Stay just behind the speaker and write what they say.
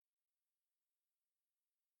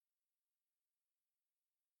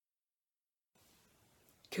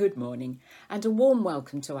Good morning and a warm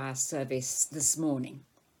welcome to our service this morning.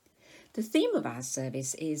 The theme of our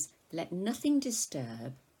service is Let Nothing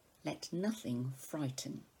Disturb, Let Nothing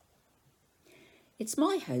Frighten. It's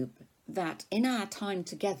my hope that in our time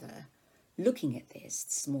together, looking at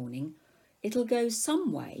this morning, it'll go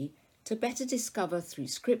some way to better discover through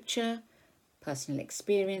scripture, personal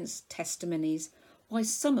experience, testimonies, why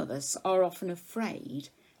some of us are often afraid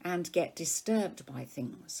and get disturbed by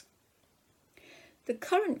things. The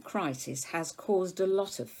current crisis has caused a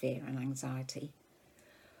lot of fear and anxiety,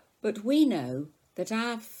 but we know that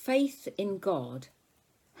our faith in God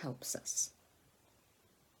helps us.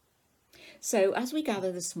 So as we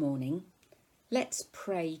gather this morning, let's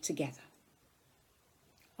pray together.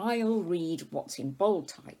 I'll read what's in bold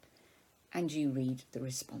type and you read the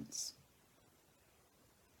response.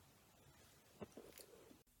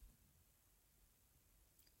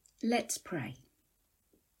 Let's pray.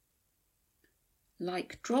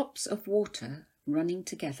 Like drops of water running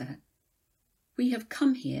together, we have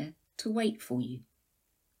come here to wait for you.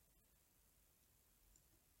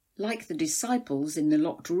 Like the disciples in the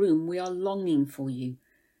locked room, we are longing for you.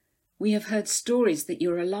 We have heard stories that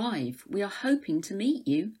you're alive. We are hoping to meet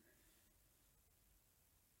you.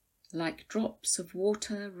 Like drops of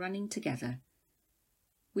water running together,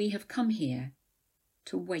 we have come here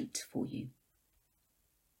to wait for you.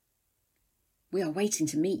 We are waiting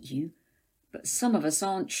to meet you, but some of us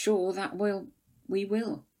aren't sure that we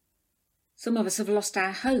will. Some of us have lost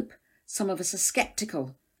our hope. Some of us are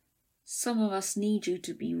sceptical. Some of us need you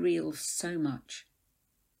to be real so much.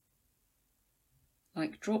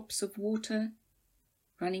 Like drops of water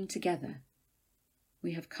running together,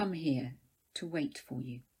 we have come here to wait for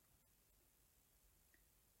you.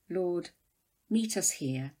 Lord, meet us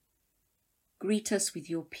here. Greet us with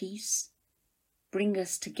your peace. Bring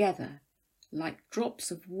us together like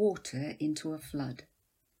drops of water into a flood,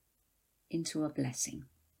 into a blessing.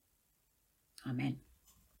 Amen.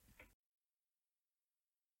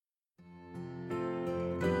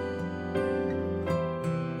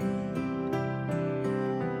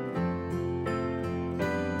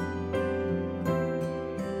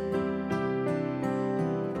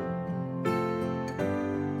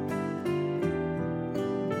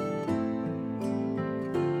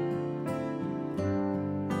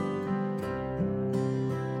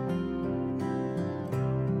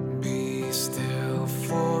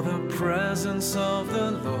 Presence of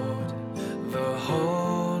the Lord, the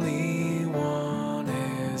Holy One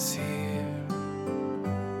is here.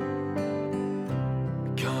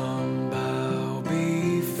 Come bow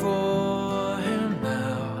before him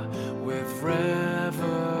now with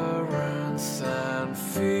reverence and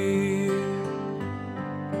fear.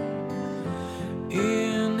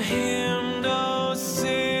 In him no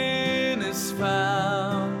sin is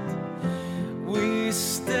found. We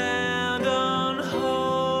stand on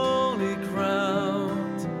holy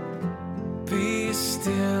ground. Be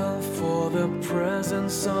still for the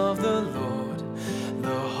presence of the Lord,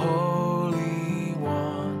 the Holy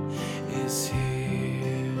One is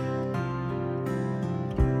here.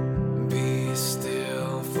 Be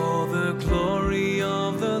still for the glory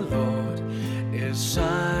of the Lord is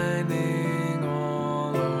shining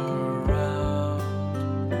all around.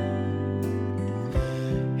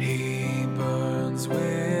 He burns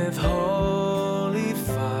with holy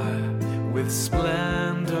fire, with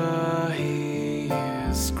splendor he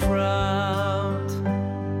is crowned.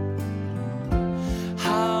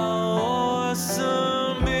 How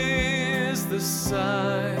awesome is the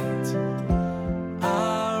sight,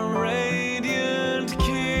 our radiant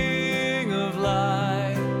King of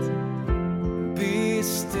light. Be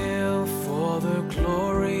still for the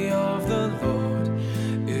glory of the Lord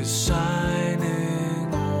is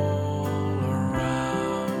shining all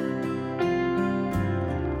around.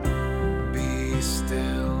 Be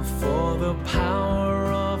still for the power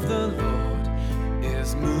of the Lord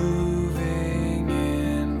is moving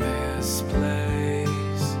in this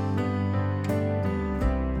place.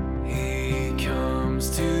 He comes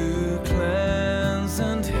to cleanse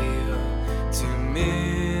and heal, to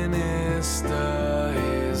minister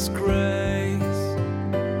his grace.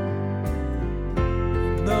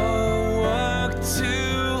 No work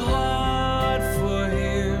too hard for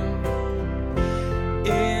him.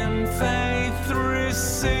 In faith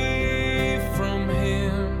receive from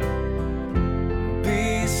him.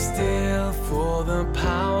 Be still for the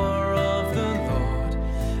power of the Lord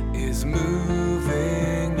is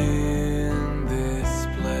moving in this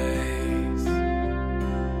place.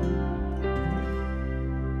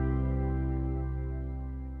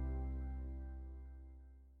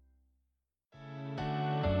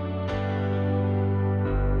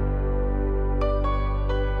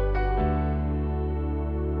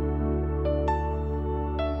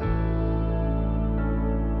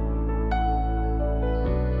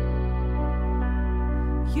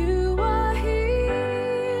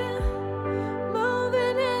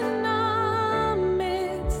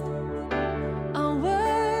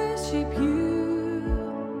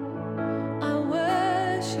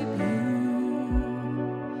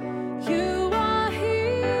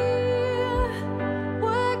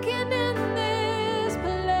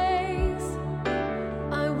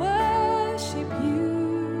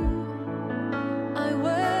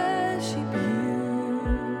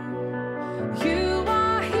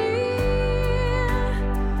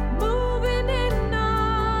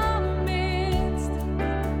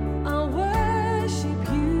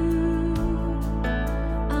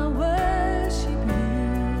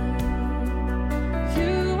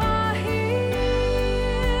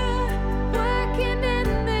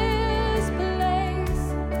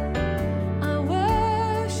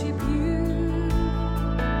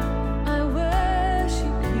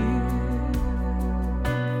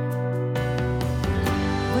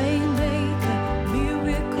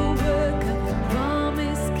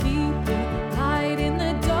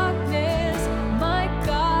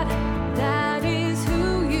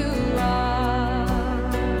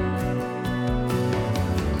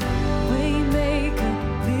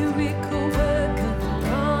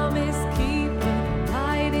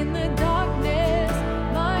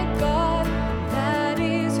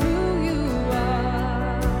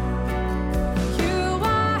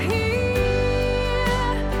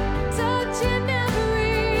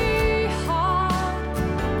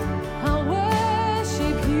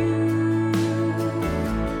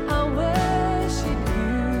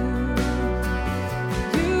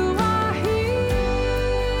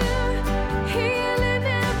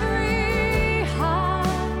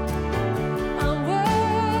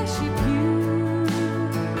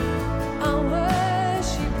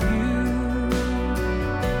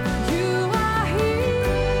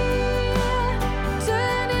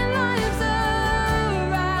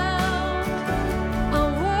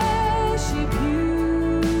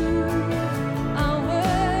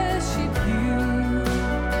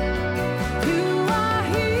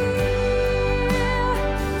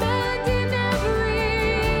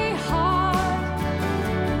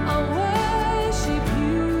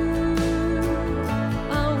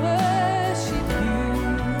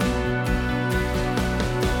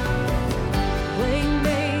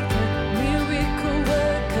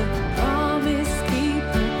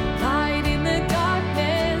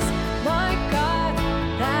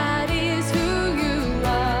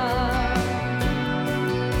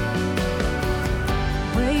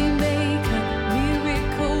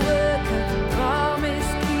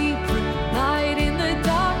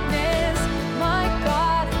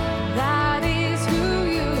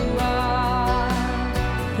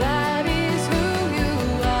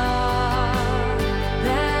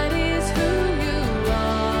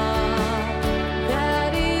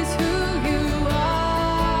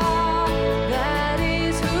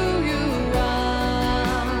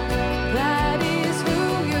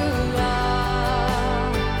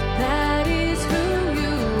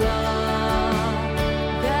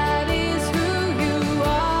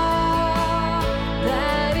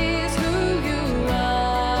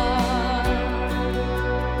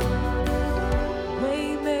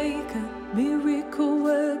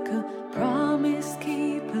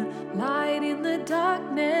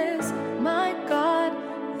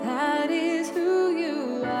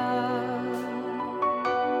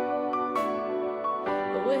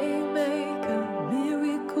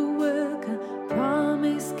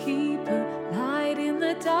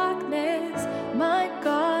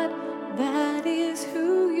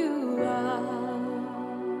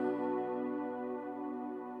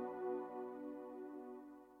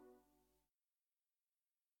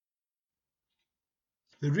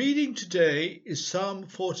 The reading today is Psalm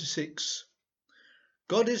 46.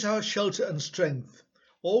 God is our shelter and strength,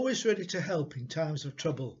 always ready to help in times of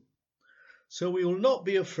trouble. So we will not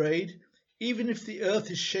be afraid, even if the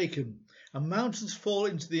earth is shaken and mountains fall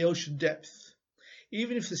into the ocean depth,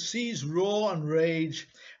 even if the seas roar and rage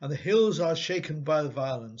and the hills are shaken by the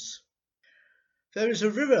violence. There is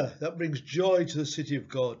a river that brings joy to the city of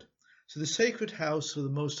God, to the sacred house of the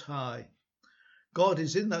Most High. God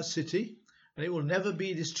is in that city, and it will never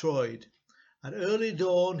be destroyed. At early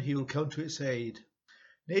dawn he will come to its aid.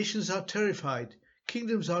 Nations are terrified,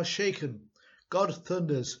 kingdoms are shaken, God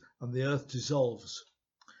thunders and the earth dissolves.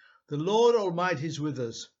 The Lord Almighty is with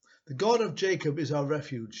us, the God of Jacob is our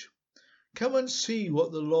refuge. Come and see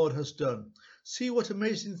what the Lord has done, see what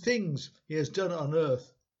amazing things he has done on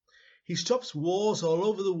earth. He stops wars all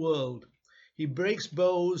over the world. He breaks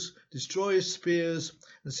bows, destroys spears,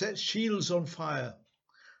 and sets shields on fire.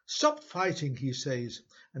 Stop fighting, he says,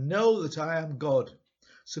 and know that I am God,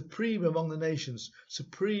 supreme among the nations,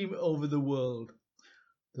 supreme over the world.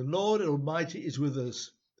 The Lord Almighty is with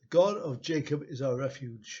us. The God of Jacob is our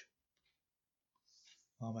refuge.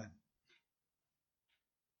 Amen.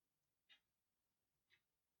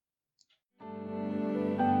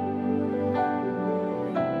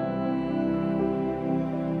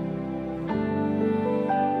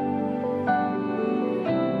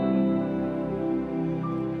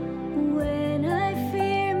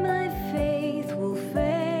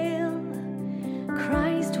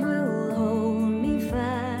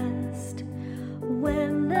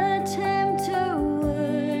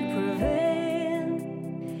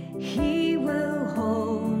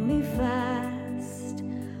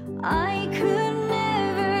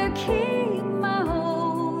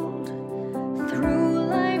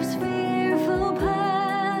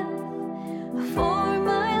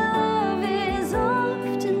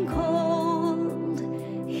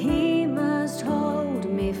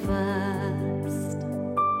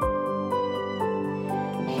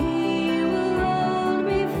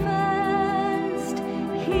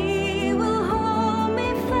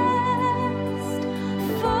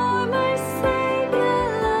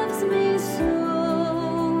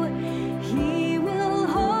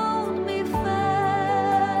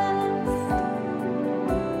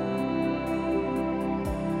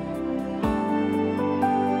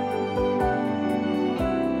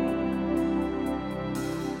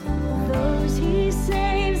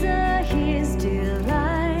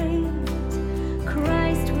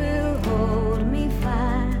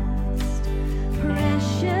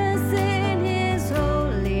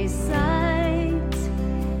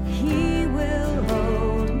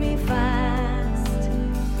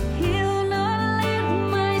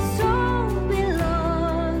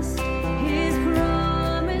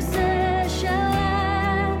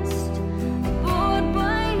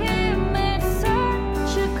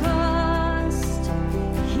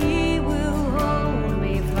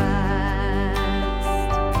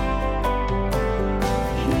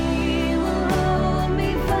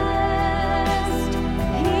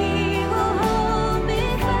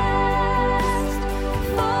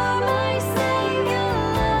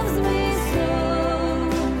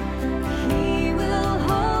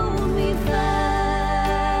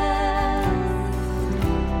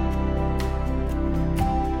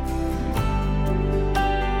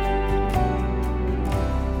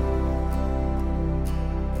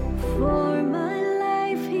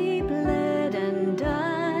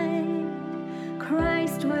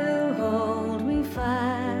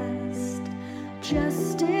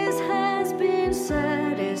 Justice has been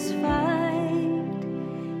satisfied.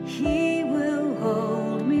 He will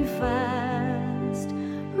hold me fast,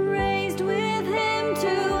 raised with him to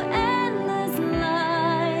endless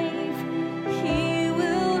life. He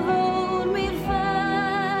will hold me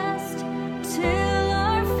fast till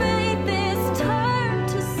our faith is turned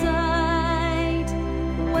to sight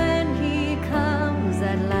when he comes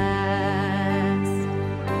at last.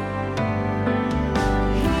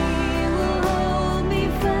 He will hold me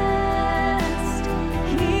fast.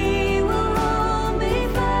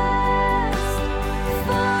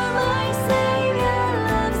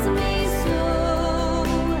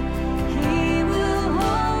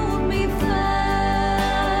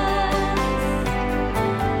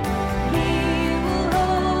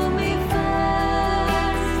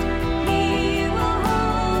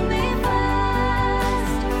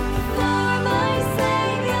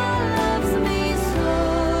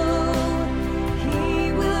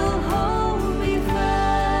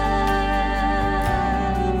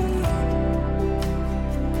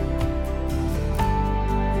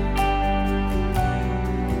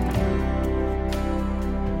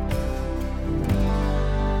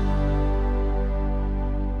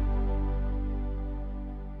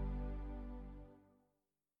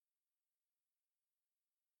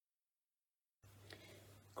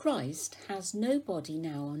 Christ has no body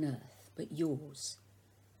now on earth but yours,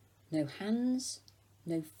 no hands,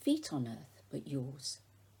 no feet on earth but yours.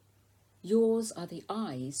 Yours are the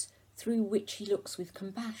eyes through which he looks with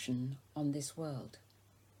compassion on this world.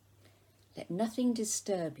 Let nothing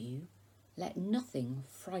disturb you, let nothing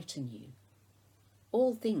frighten you.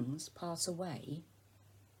 All things pass away,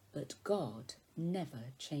 but God never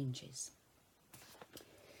changes.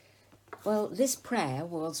 Well, this prayer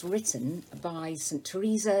was written by St.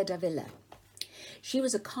 Teresa d'Avila. She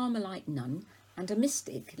was a Carmelite nun and a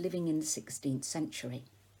mystic living in the 16th century.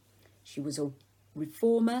 She was a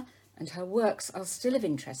reformer, and her works are still of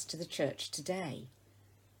interest to the Church today.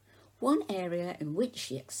 One area in which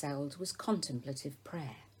she excelled was contemplative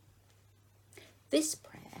prayer. This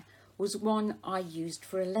prayer was one I used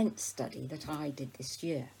for a Lent study that I did this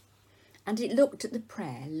year, and it looked at the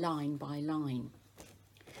prayer line by line.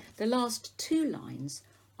 The last 2 lines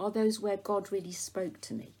are those where God really spoke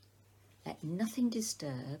to me. Let nothing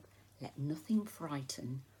disturb, let nothing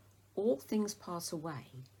frighten, all things pass away,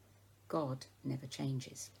 God never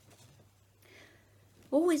changes.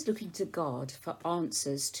 Always looking to God for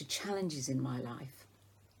answers to challenges in my life.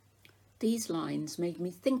 These lines made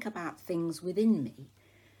me think about things within me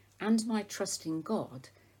and my trust in God,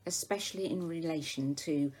 especially in relation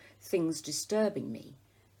to things disturbing me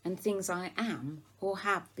and things I am or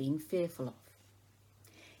have been fearful of.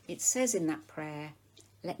 It says in that prayer,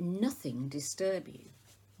 let nothing disturb you,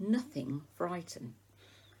 nothing frighten.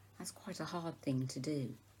 That's quite a hard thing to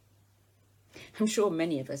do. I'm sure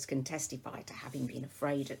many of us can testify to having been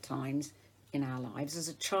afraid at times in our lives. As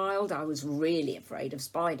a child, I was really afraid of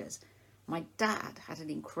spiders. My dad had an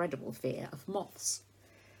incredible fear of moths.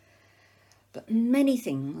 But many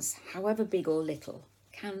things, however big or little,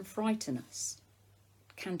 can frighten us,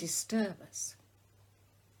 can disturb us.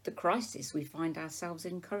 The crisis we find ourselves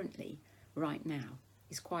in currently, right now,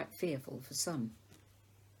 is quite fearful for some.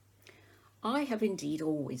 I have indeed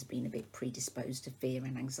always been a bit predisposed to fear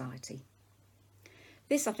and anxiety.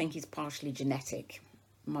 This, I think, is partially genetic.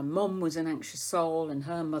 My mum was an anxious soul and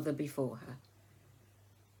her mother before her.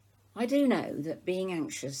 I do know that being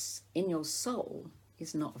anxious in your soul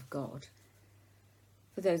is not of God,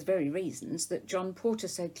 for those very reasons that John Porter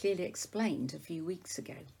so clearly explained a few weeks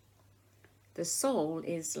ago. The soul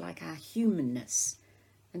is like our humanness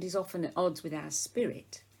and is often at odds with our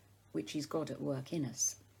spirit, which is God at work in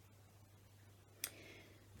us.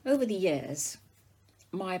 Over the years,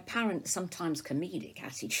 my apparent, sometimes comedic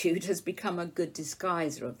attitude has become a good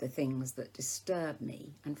disguiser of the things that disturb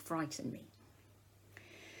me and frighten me.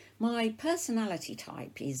 My personality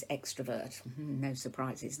type is extrovert, no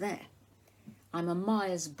surprises there. I'm a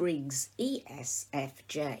Myers-Briggs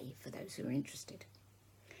ESFJ, for those who are interested.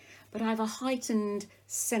 But I have a heightened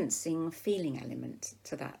sensing feeling element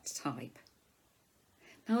to that type.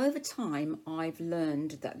 Now, over time, I've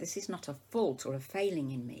learned that this is not a fault or a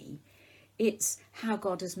failing in me. It's how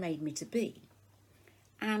God has made me to be.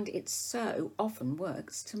 And it so often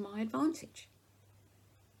works to my advantage.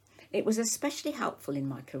 It was especially helpful in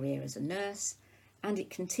my career as a nurse, and it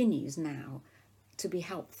continues now to be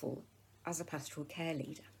helpful as a pastoral care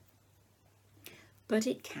leader. But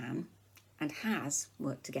it can and has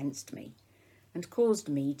worked against me and caused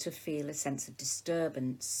me to feel a sense of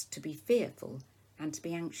disturbance, to be fearful and to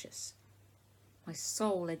be anxious. My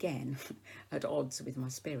soul again at odds with my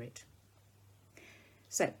spirit.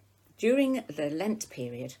 So, during the Lent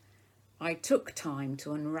period, I took time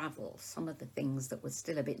to unravel some of the things that were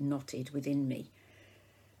still a bit knotted within me.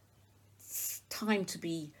 It's time to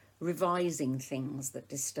be revising things that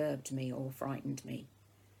disturbed me or frightened me,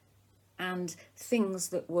 and things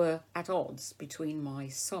that were at odds between my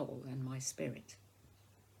soul and my spirit.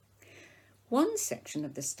 One section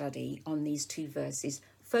of the study on these 2 verses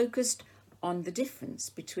focused on the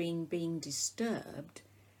difference between being disturbed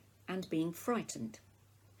and being frightened.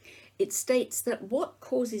 It states that what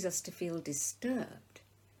causes us to feel disturbed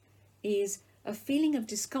is a feeling of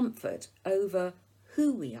discomfort over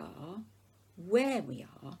who we are, where we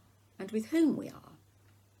are, and with whom we are.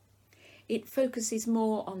 It focuses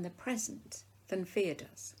more on the present than fear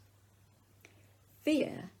does.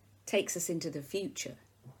 Fear takes us into the future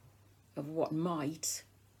of what might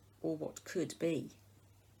or what could be.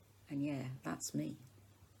 And yeah, that's me.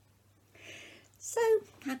 So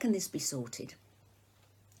how can this be sorted?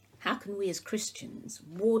 How can we as Christians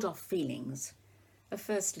ward off feelings of,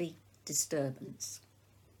 firstly, disturbance?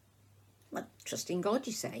 Well, trust in God,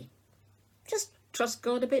 you say. Just trust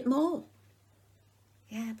God a bit more.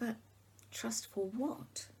 Yeah, but trust for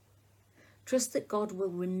what? Trust that God will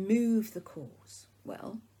remove the cause.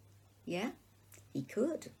 Well, yeah, he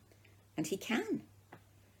could, and he can.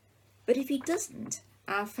 But if he doesn't,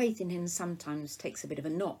 our faith in him sometimes takes a bit of a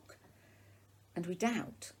knock and we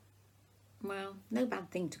doubt. Well, no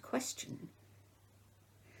bad thing to question.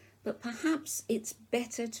 But perhaps it's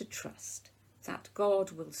better to trust that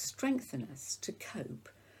God will strengthen us to cope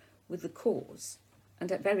with the cause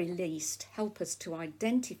and at very least help us to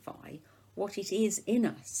identify what it is in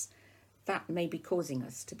us that may be causing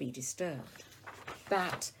us to be disturbed.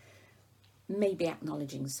 That may be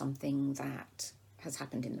acknowledging something that has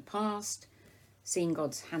happened in the past. Seeing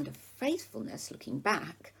God's hand of faithfulness looking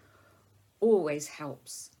back always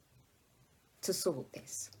helps to sort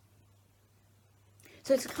this.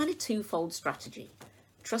 So it's a kind of twofold strategy.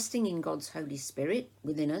 Trusting in God's Holy Spirit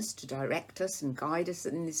within us to direct us and guide us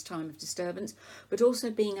in this time of disturbance, but also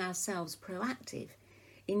being ourselves proactive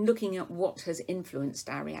in looking at what has influenced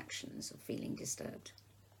our reactions of feeling disturbed.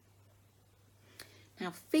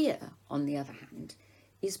 Now, fear, on the other hand,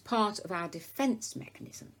 is part of our defence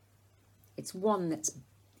mechanism. It's one that's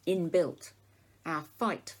inbuilt, our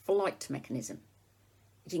fight-flight mechanism.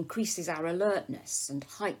 It increases our alertness and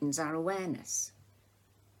heightens our awareness.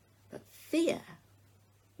 But fear,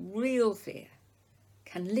 real fear,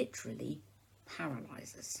 can literally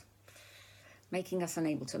paralyse us, making us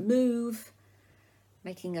unable to move,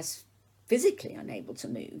 making us physically unable to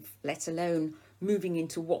move, let alone moving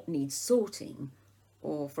into what needs sorting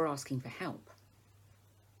or for asking for help.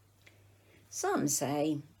 Some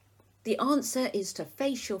say the answer is to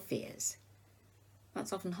face your fears.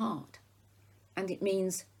 That's often hard, and it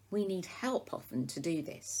means we need help often to do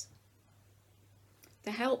this.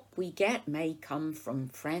 The help we get may come from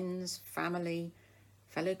friends, family,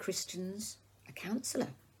 fellow Christians, a counsellor.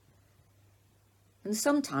 And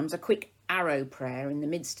sometimes a quick arrow prayer in the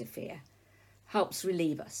midst of fear helps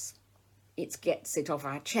relieve us. It gets it off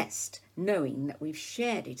our chest, knowing that we've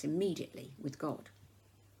shared it immediately with God.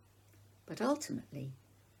 But ultimately,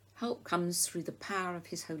 help comes through the power of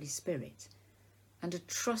his Holy Spirit and a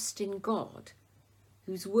trust in God,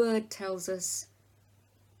 whose word tells us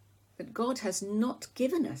that God has not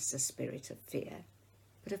given us a spirit of fear,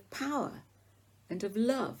 but of power and of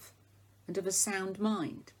love and of a sound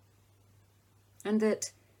mind. And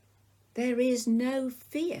that there is no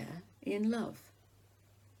fear in love,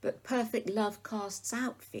 but perfect love casts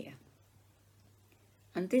out fear.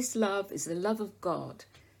 And this love is the love of God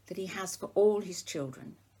that he has for all his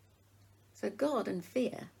children. So God and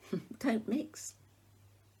fear don't mix.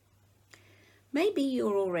 Maybe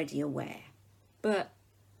you're already aware, but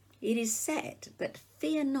it is said that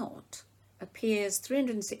fear not appears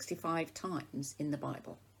 365 times in the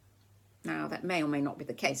Bible. Now, that may or may not be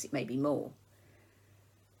the case, it may be more.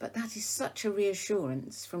 But that is such a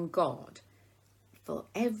reassurance from God for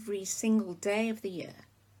every single day of the year.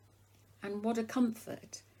 And what a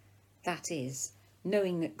comfort that is,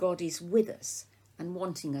 knowing that God is with us and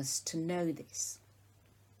wanting us to know this.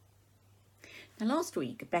 Now, last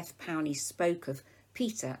week, Beth Powney spoke of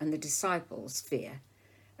Peter and the disciples' fear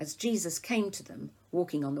as Jesus came to them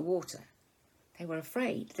walking on the water. They were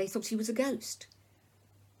afraid. They thought he was a ghost.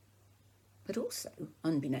 But also,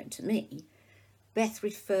 unbeknown to me, Beth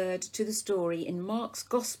referred to the story in Mark's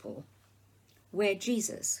Gospel where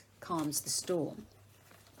Jesus calms the storm.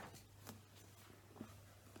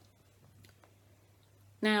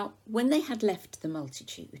 Now, when they had left the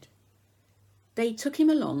multitude, they took him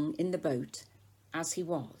along in the boat as he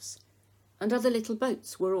was, and other little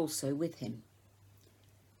boats were also with him.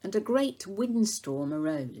 And a great windstorm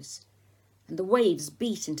arose, and the waves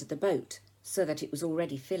beat into the boat so that it was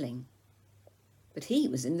already filling. But he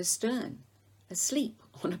was in the stern, asleep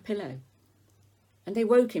on a pillow. And they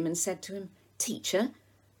woke him and said to him, "Teacher,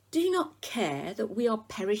 do you not care that we are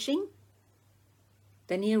perishing?"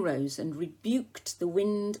 Then he arose and rebuked the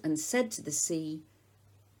wind and said to the sea,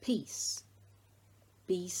 "Peace,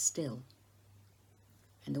 be still."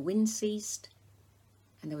 And the wind ceased,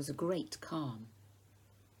 and there was a great calm.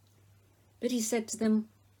 But he said to them,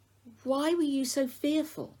 "Why were you so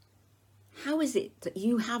fearful? How is it that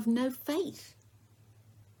you have no faith?"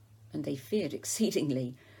 And they feared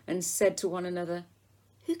exceedingly and said to one another,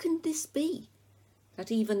 "Who can this be,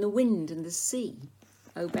 that even the wind and the sea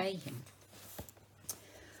obey him?"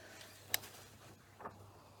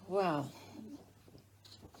 Well,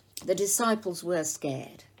 the disciples were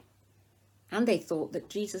scared, and they thought that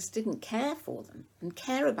Jesus didn't care for them and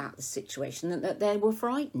care about the situation, and that they were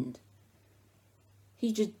frightened.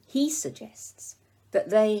 He suggests that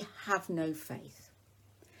they have no faith,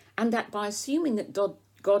 and that by assuming that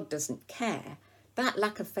God doesn't care, that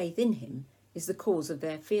lack of faith in him is the cause of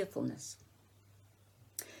their fearfulness.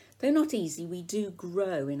 Though not easy, we do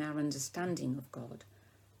grow in our understanding of God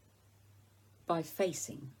by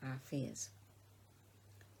facing our fears.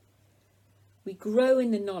 We grow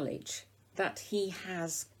in the knowledge that he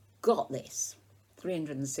has got this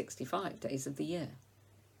 365 days of the year.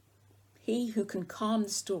 He who can calm the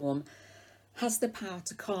storm has the power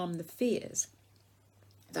to calm the fears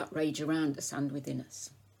that rage around us and within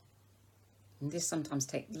us. And this sometimes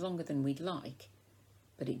takes longer than we'd like,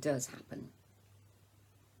 but it does happen.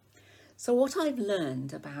 So what I've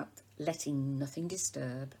learned about letting nothing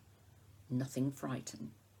disturb, nothing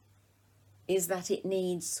frighten, is that it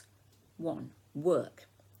needs, one, work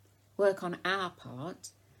on our part,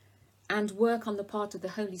 and work on the part of the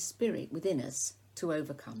Holy Spirit within us to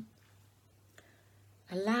overcome.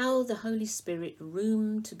 Allow the Holy Spirit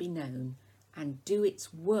room to be known and do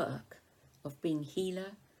its work of being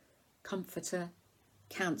healer, comforter,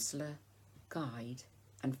 counsellor, guide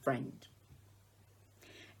and friend.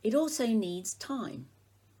 It also needs time,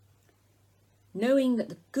 knowing that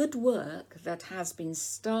the good work that has been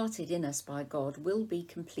started in us by God will be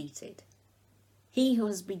completed. He who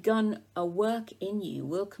has begun a work in you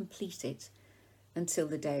will complete it until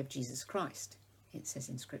the day of Jesus Christ, it says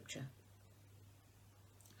in Scripture.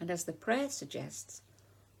 And as the prayer suggests,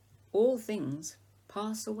 all things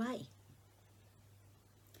pass away.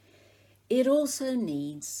 It also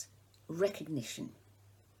needs recognition,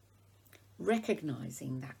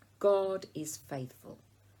 recognizing that God is faithful.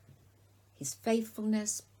 His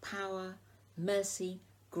faithfulness, power, mercy,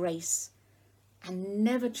 grace, and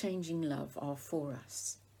never-changing love are for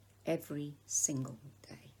us every single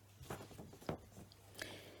day.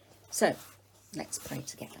 So, let's pray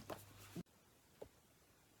together.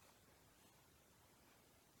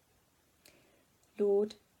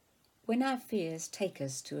 Lord, when our fears take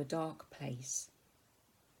us to a dark place,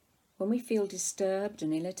 when we feel disturbed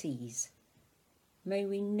and ill at ease, may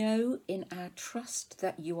we know in our trust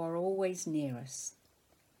that you are always near us.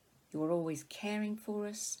 You are always caring for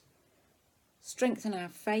us. Strengthen our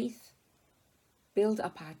faith, build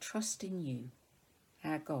up our trust in you,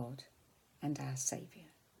 our God and our Saviour.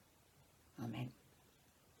 Amen.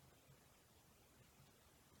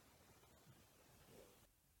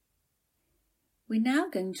 We're now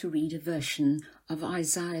going to read a version of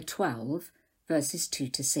Isaiah 12, verses 2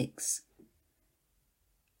 to 6.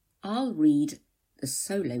 I'll read the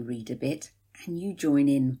solo reader bit and you join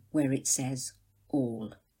in where it says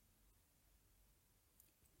all.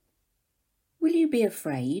 Will you be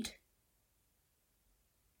afraid?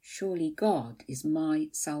 Surely God is my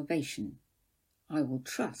salvation. I will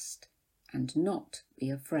trust and not be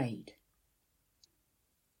afraid.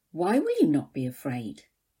 Why will you not be afraid?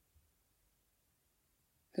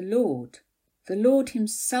 The Lord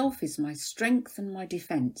himself is my strength and my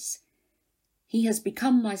defence. He has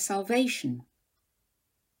become my salvation.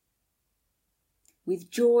 With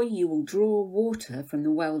joy you will draw water from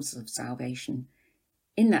the wells of salvation.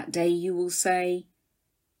 In that day you will say,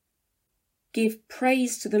 give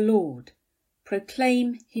praise to the Lord,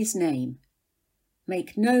 proclaim his name,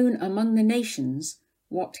 make known among the nations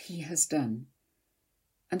what he has done,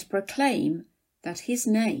 and proclaim that his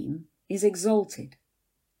name is exalted.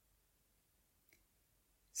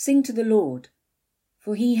 Sing to the Lord,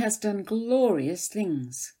 for he has done glorious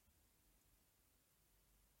things.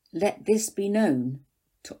 Let this be known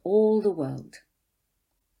to all the world.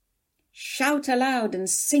 Shout aloud and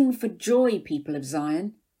sing for joy, people of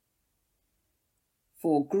Zion.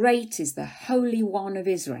 For great is the Holy One of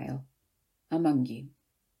Israel among you.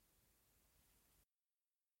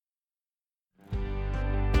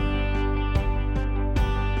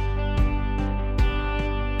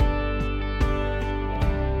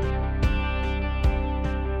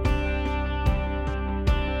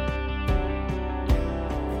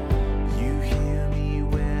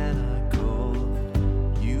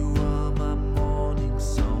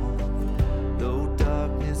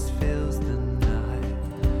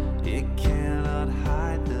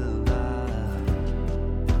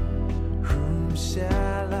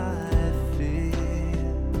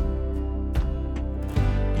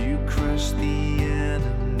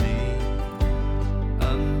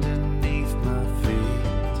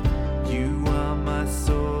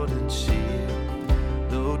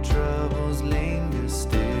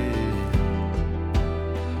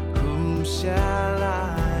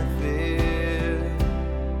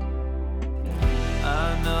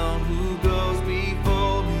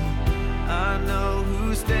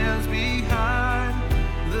 Stands behind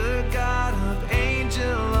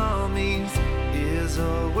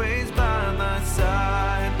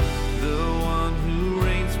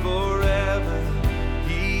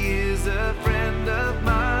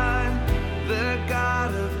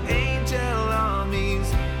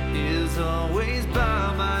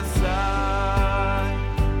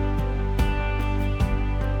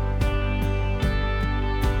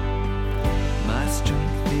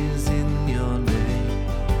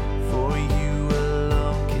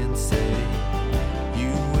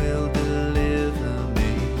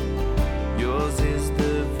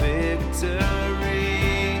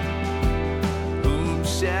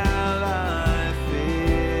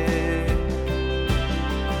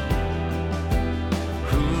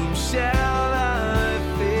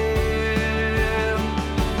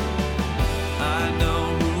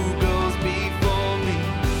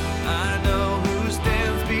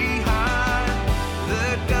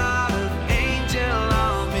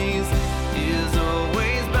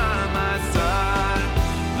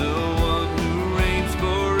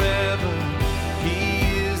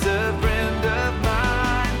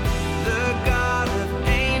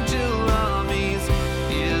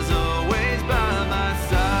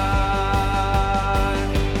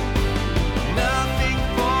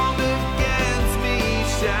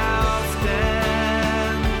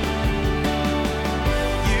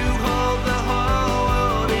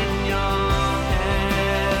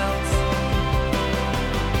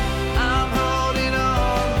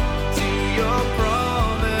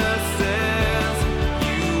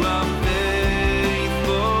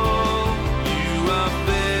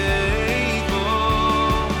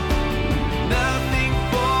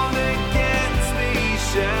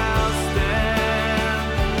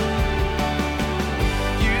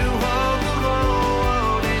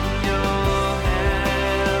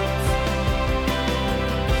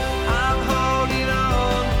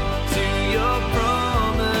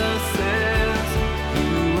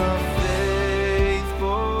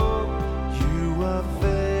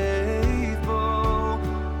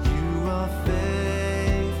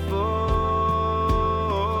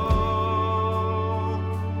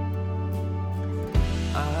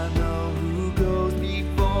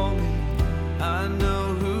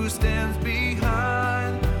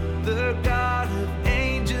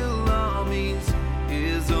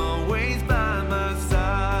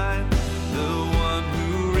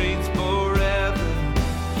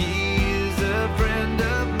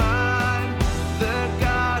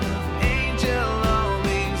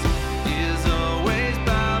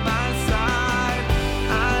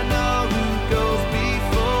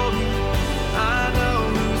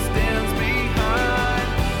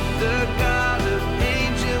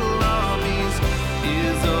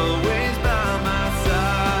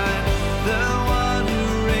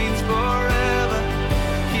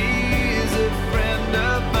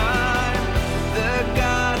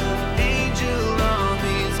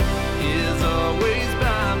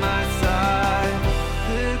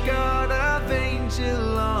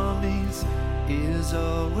is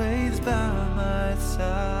always by my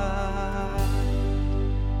side.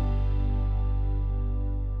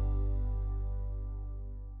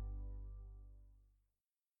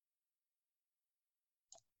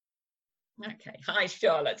 Okay, hi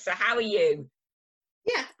Charlotte. So how are you?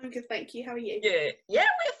 Yeah, I'm good, thank you. How are you? Yeah,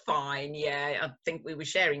 we're fine. Yeah, I think we were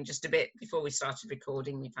sharing just a bit before we started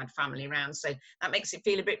recording. We've had family around, so that makes it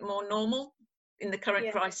feel a bit more normal in the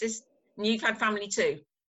current crisis. And you've had family too?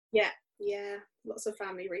 Yeah, lots of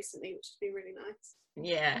family recently, which has been really nice.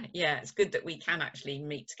 Yeah, it's good that we can actually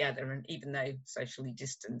meet together, and even though socially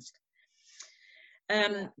distanced.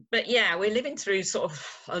 But yeah, we're living through sort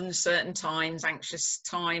of uncertain times, anxious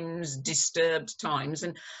times, disturbed times,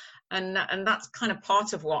 and that's kind of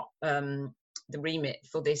part of what the remit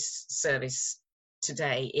for this service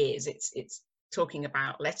today is. It's talking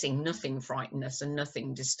about letting nothing frighten us and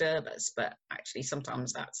nothing disturb us, but actually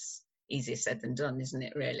sometimes that's easier said than done, isn't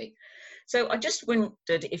it, really? So I just wondered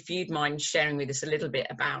if you'd mind sharing with us a little bit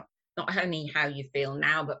about not only how you feel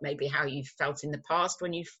now, but maybe how you've felt in the past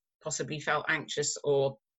when you've possibly felt anxious,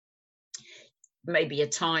 or maybe a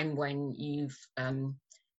time when you've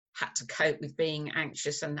had to cope with being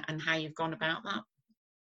anxious, and how you've gone about that.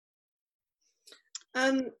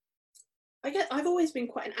 I've always been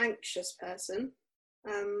quite an anxious person.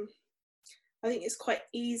 I think it's quite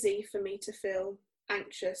easy for me to feel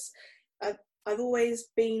anxious. I've always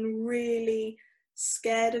been really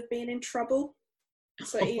scared of being in trouble.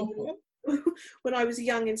 So even when I was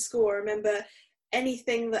young in school, I remember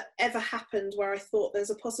anything that ever happened where I thought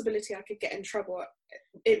there's a possibility I could get in trouble,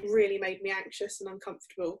 it really made me anxious and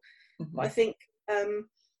uncomfortable. But I think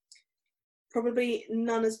probably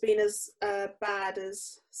none has been as bad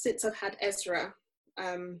as since I've had Ezra.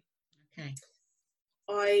 Okay.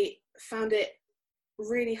 I found it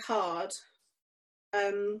really hard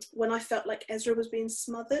when I felt like Ezra was being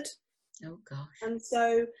smothered. Oh gosh. And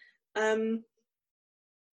so and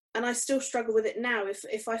I still struggle with it now.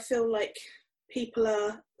 If I feel like people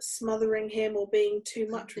are smothering him or being too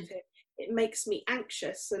much with him, it makes me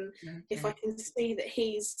anxious. And if I can see that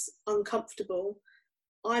he's uncomfortable,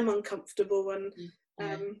 I'm uncomfortable. And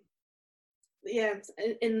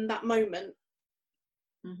in that moment,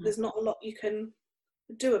 there's not a lot you can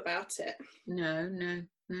do about it. No.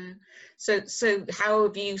 So how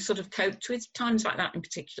have you sort of coped with times like that in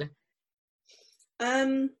particular?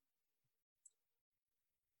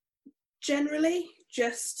 Generally,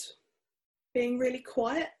 just being really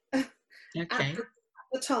quiet at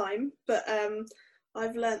the time. But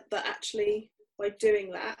I've learnt that actually by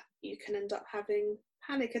doing that, you can end up having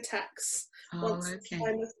panic attacks once the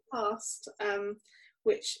time has passed,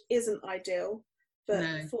 which isn't ideal. But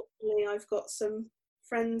fortunately, I've got some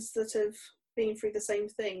friends that have been through the same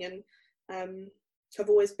thing, and have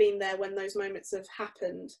always been there when those moments have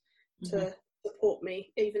happened to support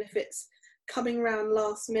me, even if it's coming around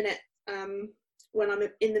last minute when I'm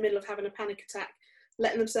in the middle of having a panic attack,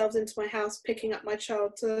 letting themselves into my house, picking up my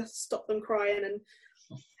child to stop them crying and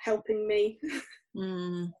helping me. It's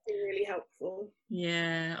been really helpful.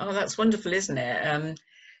 Yeah. Oh, that's wonderful, isn't it?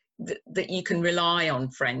 That you can rely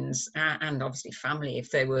on friends and obviously family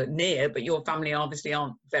if they were near, but your family obviously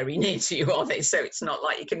aren't very near to you, are they? So it's not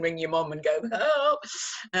like you can ring your mum and go, oh.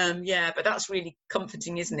 But that's really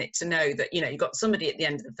comforting, isn't it, to know that, you've got somebody at the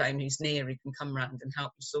end of the phone who's near, who can come around and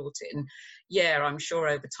help you sort it. And I'm sure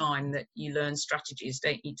over time that you learn strategies,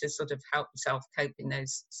 don't you, to sort of help yourself cope in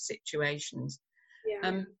those situations.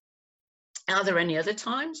 Are there any other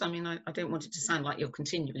times? I mean, I don't want it to sound like you're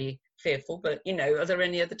continually fearful, but, are there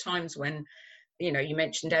any other times when, you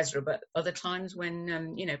mentioned Ezra, but other times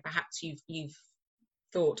when, perhaps you've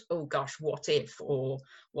thought, oh gosh, what if, or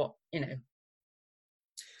what,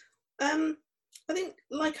 I think,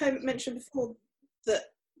 like I mentioned before, that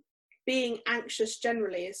being anxious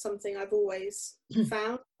generally is something I've always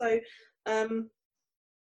found. So,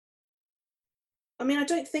 I mean, I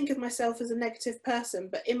don't think of myself as a negative person,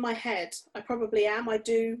 but in my head, I probably am. I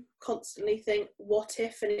do constantly think, what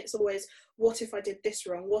if? And it's always, what if I did this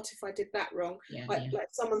wrong? What if I did that wrong? Like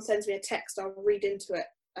someone sends me a text, I'll read into it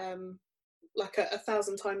like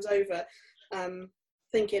 1,000 times over,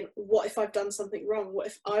 thinking, what if I've done something wrong? What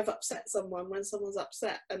if I've upset someone when someone's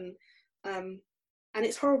upset? And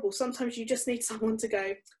it's horrible. Sometimes you just need someone to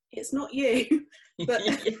go, it's not you, but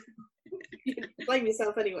you blame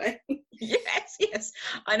yourself anyway. Yes,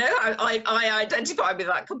 I know. I identify with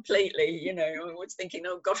that completely. I was thinking,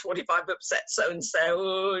 oh gosh, what if I've upset so and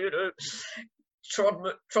so?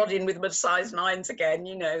 trod in with mud size 9s again,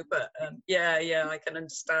 you know. But yeah, I can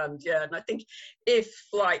understand. Yeah, and I think if,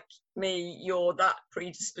 like me, you're that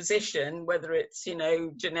predisposition, whether it's, you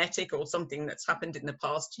know, genetic or something that's happened in the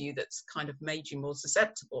past to you that's kind of made you more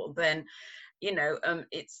susceptible, then, you know,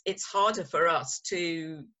 it's harder for us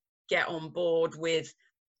to get on board with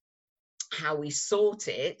how we sort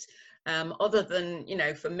it. Other than, you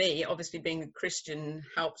know, for me, obviously being a Christian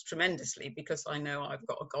helps tremendously, because I know I've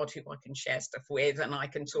got a God who I can share stuff with and I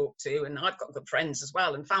can talk to, and I've got good friends as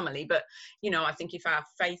well and family. But, you know, I think if our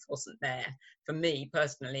faith wasn't there, for me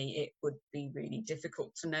personally, it would be really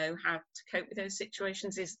difficult to know how to cope with those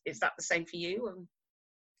situations. Is that the same for you?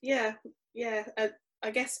 Yeah.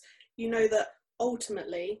 I guess, you know, that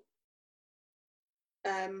ultimately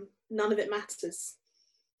none of it matters.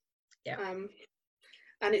 Yeah.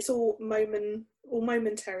 And it's all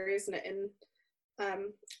momentary, isn't it?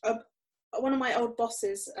 And one of my old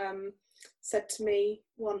bosses said to me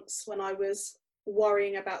once, when I was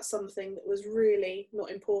worrying about something that was really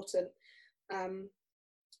not important,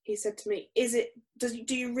 he said to me,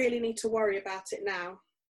 do you really need to worry about it now?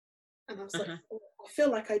 And I was like, oh, I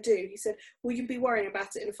feel like I do. He said, will you be worrying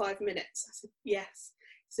about it in 5 minutes? I said, yes.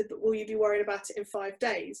 He said, but will you be worried about it in 5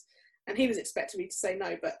 days? And he was expecting me to say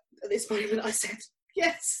no, but at this moment I said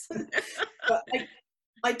yes. But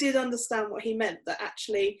I did understand what he meant, that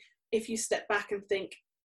actually if you step back and think,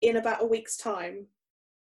 in about a week's time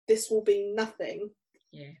this will be nothing,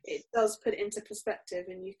 it does put it into perspective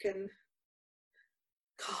and you can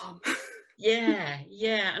calm. Yeah,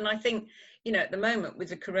 and I think, you know, at the moment with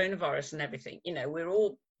the coronavirus and everything, you know, we're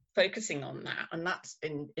all focusing on that, and that's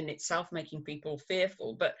in itself making people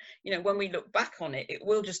fearful. But, you know, when we look back on it, it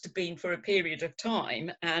will just have been for a period of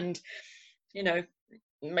time, and, you know,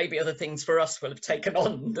 maybe other things for us will have taken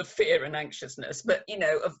on the fear and anxiousness, but, you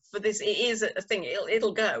know, for this, it is a thing.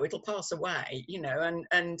 It'll go, it'll pass away, you know,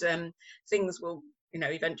 and things will, you know,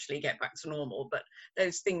 eventually get back to normal. But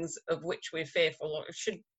those things of which we're fearful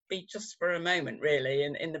should be just for a moment, really,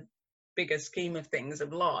 in the bigger scheme of things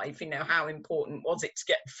of life. You know, how important was it to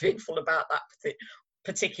get fearful about that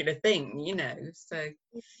particular thing, you know? So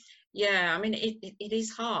yeah, I mean, it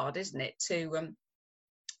is hard, isn't it, to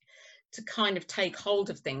kind of take hold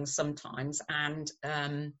of things sometimes and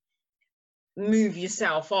move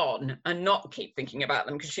yourself on and not keep thinking about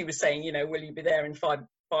them. Because she was saying, you know, will you be there in five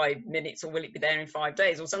minutes, or will it be there in 5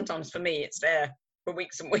 days? Or sometimes for me it's there for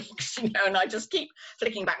weeks and weeks, you know, and I just keep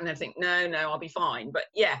flicking back and I think, no, I'll be fine. But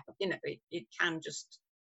yeah, you know, it can just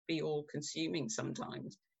be all consuming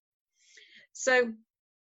sometimes. So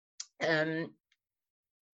at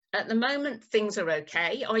the moment things are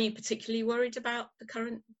okay. Are you particularly worried about the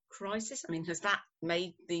current crisis? I mean, has that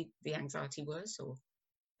made the anxiety worse? Or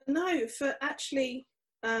no, for actually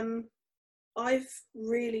I've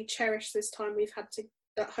really cherished this time we've had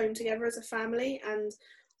at home together as a family, and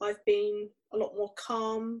I've been a lot more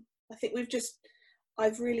calm. I think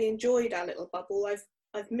I've really enjoyed our little bubble.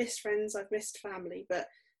 I've missed friends, I've missed family, but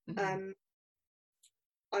I'm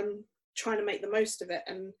trying to make the most of it.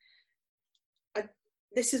 And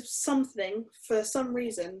this is something, for some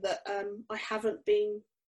reason, that I haven't been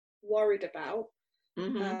worried about,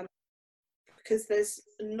 because there's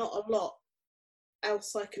not a lot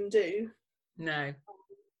else I can do. No.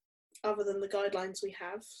 Other than the guidelines we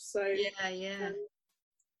have. So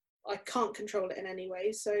I can't control it in any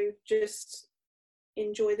way. So just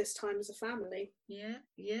enjoy this time as a family. Yeah.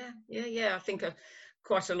 I think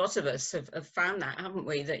quite a lot of us have found that, haven't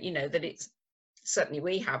we? That, you know, that it's certainly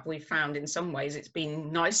we've found in some ways it's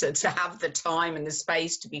been nicer to have the time and the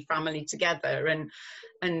space to be family together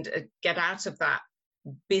and get out of that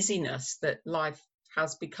busyness that life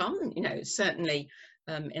has become. You know, certainly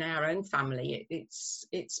in our own family,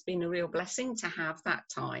 it's been a real blessing to have that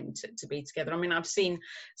time to be together. I mean, I've seen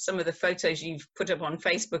some of the photos you've put up on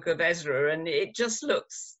Facebook of Ezra, and it just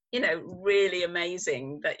looks, you know, really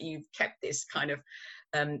amazing that you've kept this kind of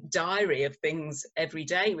diary of things every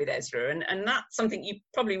day with Ezra, and that's something you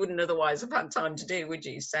probably wouldn't otherwise have had time to do, would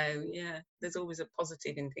you? So yeah, there's always a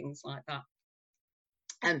positive in things like that.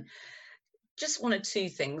 And just one or two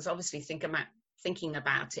things, obviously thinking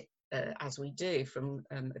about it as we do from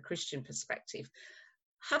a Christian perspective.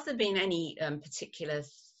 Have there been any particular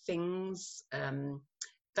things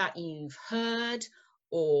that you've heard,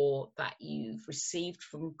 or that you've received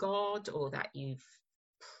from God, or that you've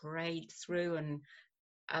prayed through and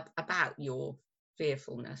about your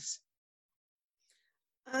fearfulness?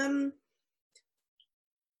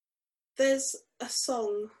 There's a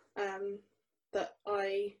song that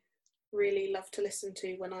I really love to listen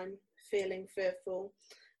to when I'm feeling fearful,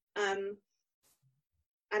 and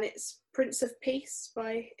it's Prince of Peace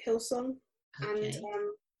by Hillsong. Okay.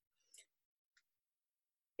 And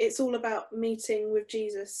it's all about meeting with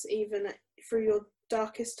Jesus even through your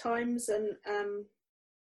darkest times. And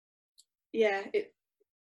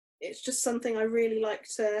it's just something I really like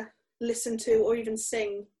to listen to or even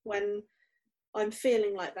sing when I'm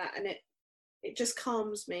feeling like that, and it just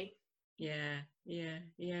calms me. Yeah.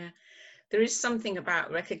 There is something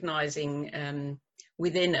about recognizing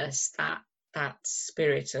within us that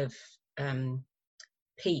spirit of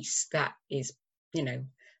peace that is,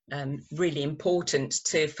 really important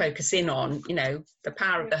to focus in on, the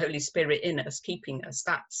power of the Holy Spirit in us, keeping us,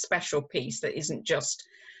 that special peace that isn't just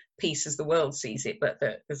peace as the world sees it, but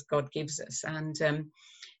that as God gives us. And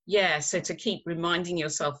so to keep reminding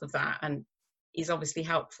yourself of that and is obviously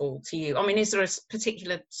helpful to you. I mean, is there a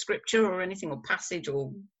particular scripture or anything, or passage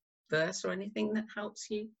or verse or anything that helps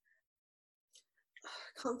you?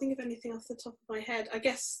 I can't think of anything off the top of my head. I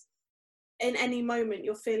guess in any moment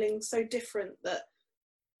you're feeling so different that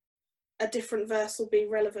a different verse will be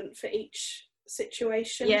relevant for each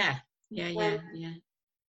situation. Yeah.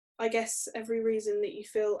 I guess every reason that you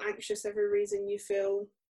feel anxious, every reason you feel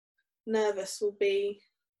nervous will be,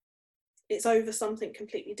 it's over something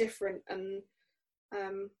completely different. And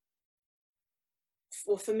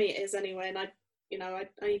well, for me it is anyway, and I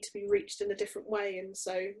need to be reached in a different way. And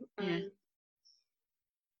so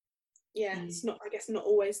it's not, I guess, not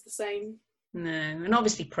always the same. No, and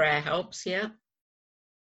obviously prayer helps. Yeah,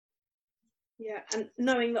 and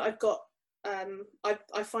knowing that I've got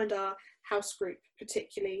I find our house group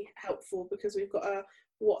particularly helpful, because we've got a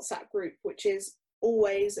WhatsApp group which is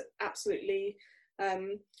always absolutely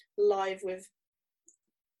live with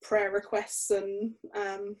prayer requests and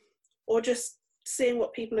or just seeing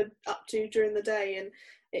what people are up to during the day. And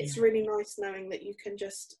it's really nice knowing that you can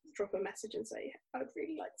just drop a message and say, I'd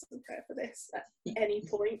really like some prayer for this at any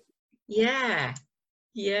point. Yeah,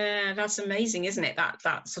 that's amazing, isn't it?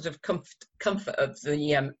 That sort of comfort of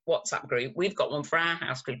the WhatsApp group. We've got one for our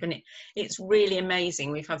house group, and it's really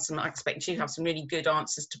amazing. We've had some, I expect you have some really good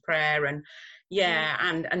answers to prayer, and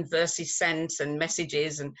and verses sent and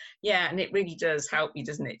messages, and and it really does help you,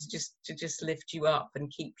 doesn't it, to just lift you up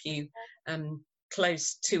and keep you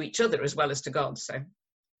close to each other as well as to God. So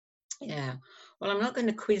well, I'm not going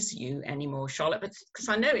to quiz you anymore, Charlotte, because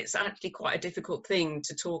I know it's actually quite a difficult thing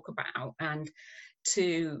to talk about, and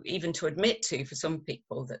to even to admit to for some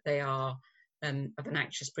people that they are of an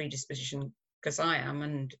anxious predisposition, because I am,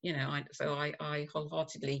 and I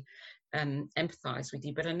wholeheartedly empathize with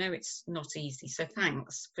you, but I know it's not easy. So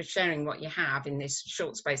thanks for sharing what you have in this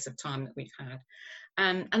short space of time that we've had,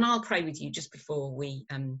 and I'll pray with you just before we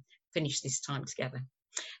finish this time together.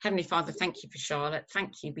 Heavenly Father, thank you for Charlotte.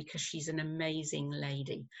 Thank you because she's an amazing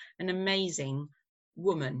lady, an amazing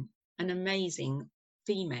woman, an amazing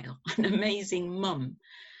female, an amazing mum,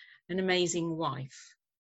 an amazing wife,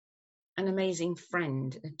 an amazing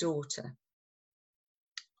friend, a daughter.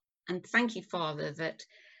 And thank you, Father, that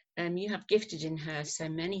you have gifted in her so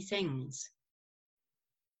many things.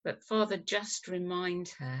 But Father, just remind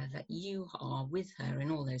her that you are with her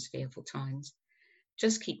in all those fearful times.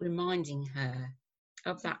 Just keep reminding her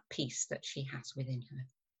of that peace that she has within her.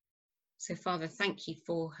 So Father, thank you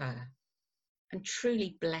for her, and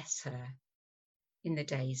truly bless her in the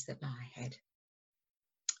days that lie ahead.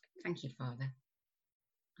 Thank you, Father.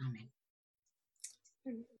 Amen.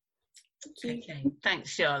 Thank you. Okay, thanks,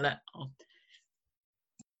 Charlotte.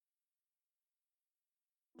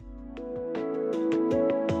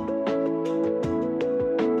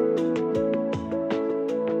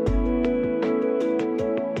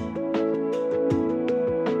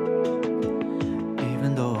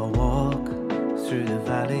 Even though I walk through the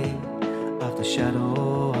valley of the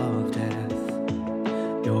shadow of death,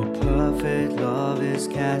 your perfect love is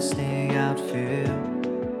casting out fear.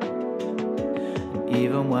 And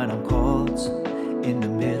even when I'm caught in the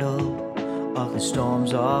middle of the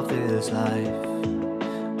storms of this life,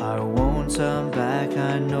 I won't turn back,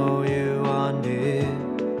 I know you are near.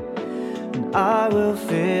 And I will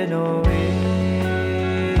fear no evil,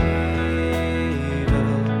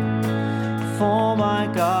 for my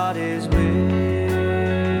God is with me.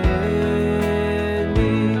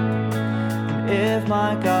 And if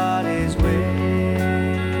my God is with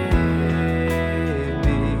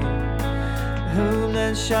me, whom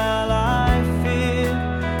then shall I fear?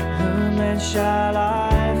 Whom then shall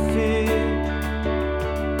I fear?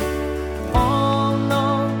 Oh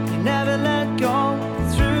no, you never let go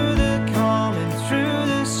through the calm and through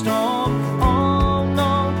the storm. Oh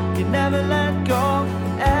no, you never let go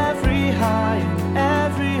in every high and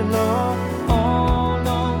every low. Oh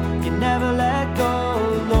no, you never let go,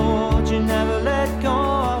 Lord, you never let go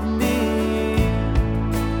of me.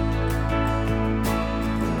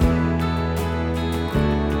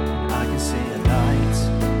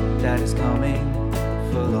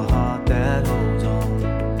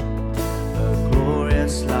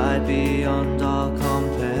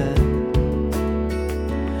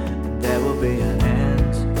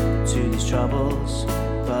 troubles,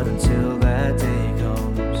 but until that day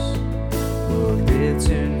comes, we'll live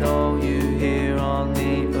to know you here on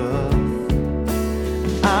the earth.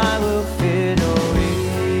 I will fear no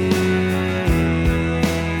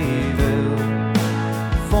evil,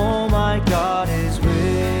 for my God is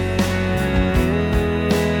with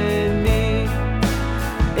me.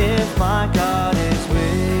 If my God is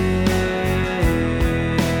with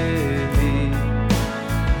me,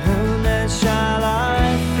 whom then shall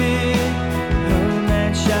I fear? Whom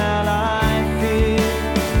then shall I fear?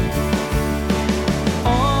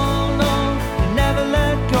 Oh no, you never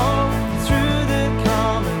let go, through the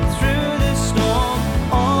calm and through the storm.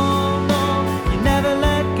 Oh no, you never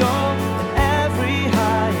let go, in every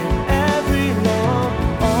high and every low.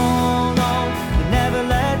 Oh no, you never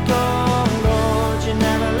let go, Lord, you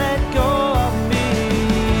never let go of me.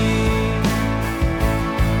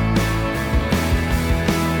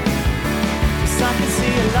 'Cause I can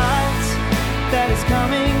see a light that is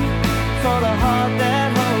coming for the heart that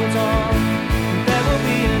holds on. There will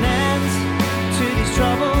be an end to these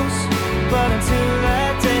troubles, but until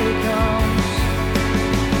that day comes,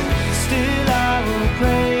 still I will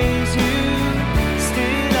praise you,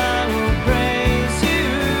 still I will praise you.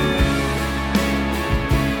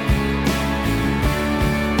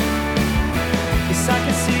 'Cause I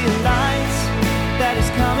can see a light that is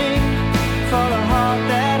coming for the heart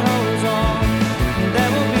that holds on.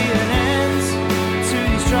 There will be an end to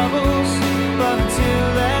these troubles, but until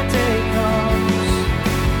that day comes,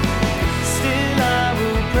 still I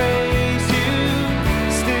will praise you,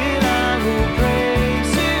 still I will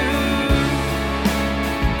praise you.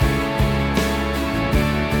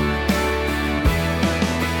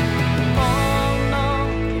 Oh no,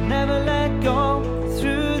 you never let go,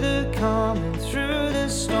 through the calm and through the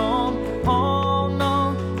storm. Oh no,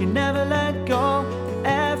 you never let go,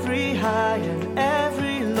 every high and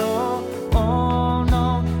every low. Oh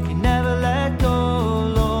no, you never let go,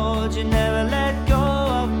 Lord, you never let go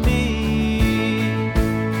of me.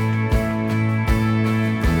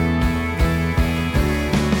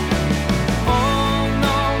 Oh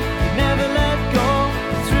no, you never let go,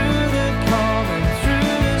 through the calm and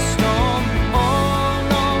through the storm. Oh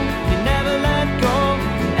no, you never let go,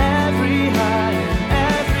 in every high and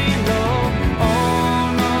every low. Oh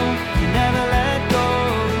no, you never let go,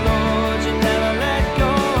 Lord, you never let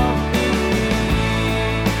go of me.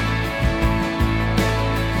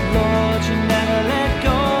 Lord, you never let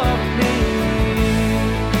go of me.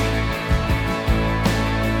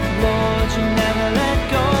 Lord, you never let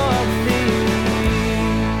go of me.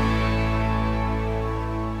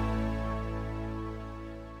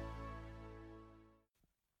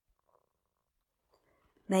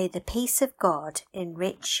 May the peace of God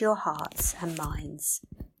enrich your hearts and minds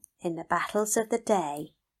in the battles of the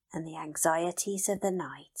day and the anxieties of the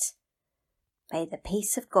night. May the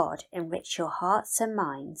peace of God enrich your hearts and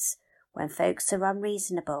minds when folks are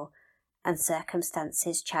unreasonable and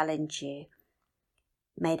circumstances challenge you.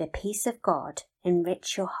 May the peace of God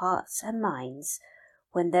enrich your hearts and minds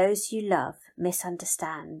when those you love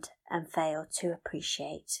misunderstand and fail to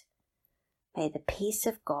appreciate. May the peace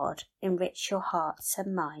of God enrich your hearts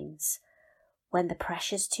and minds when the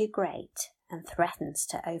pressure's too great and threatens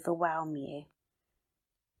to overwhelm you.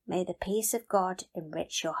 May the peace of God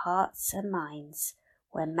enrich your hearts and minds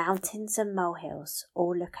when mountains and molehills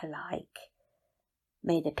all look alike.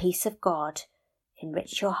 May the peace of God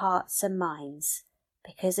enrich your hearts and minds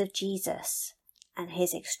because of Jesus and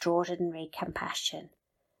his extraordinary compassion.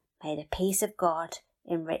 May the peace of God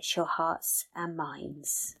enrich your hearts and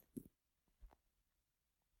minds.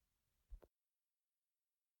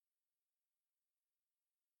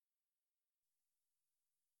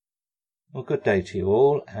 Well, good day to you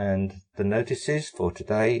all, and the notices for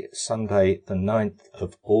today, Sunday the 9th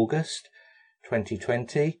of August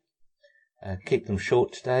 2020. Keep them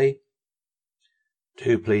short today.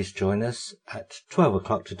 Do please join us at 12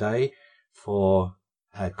 o'clock today for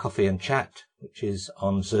coffee and chat, which is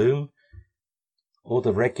on Zoom. All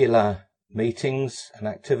the regular meetings and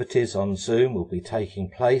activities on Zoom will be taking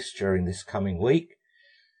place during this coming week.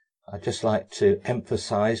 I'd just like to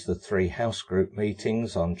emphasise the 3 house group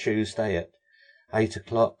meetings on Tuesday at 8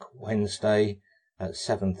 o'clock, Wednesday at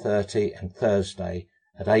 7:30 and Thursday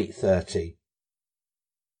at 8:30.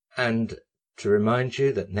 And to remind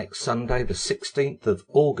you that next Sunday, the 16th of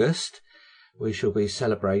August, we shall be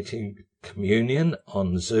celebrating communion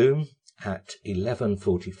on Zoom at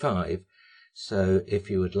 11:45. So if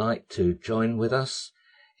you would like to join with us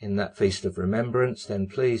in that feast of remembrance, then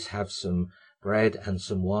please have some bread and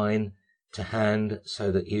some wine to hand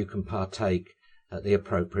so that you can partake at the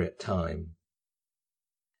appropriate time.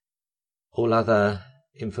 All other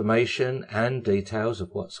information and details of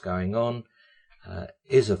what's going on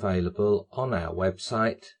is available on our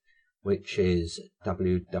website, which is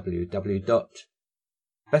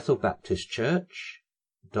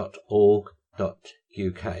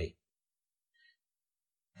www.bethelbaptistchurch.org.uk.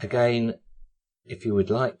 Again, if you would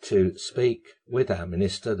like to speak with our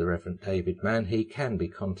minister, the Reverend David Mann, he can be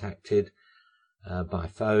contacted by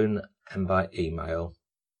phone and by email.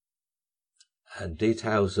 And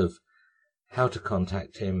details of how to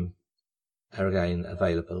contact him are again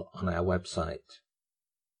available on our website.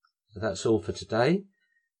 So that's all for today,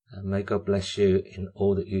 and may God bless you in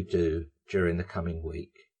all that you do during the coming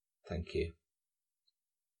week. Thank you.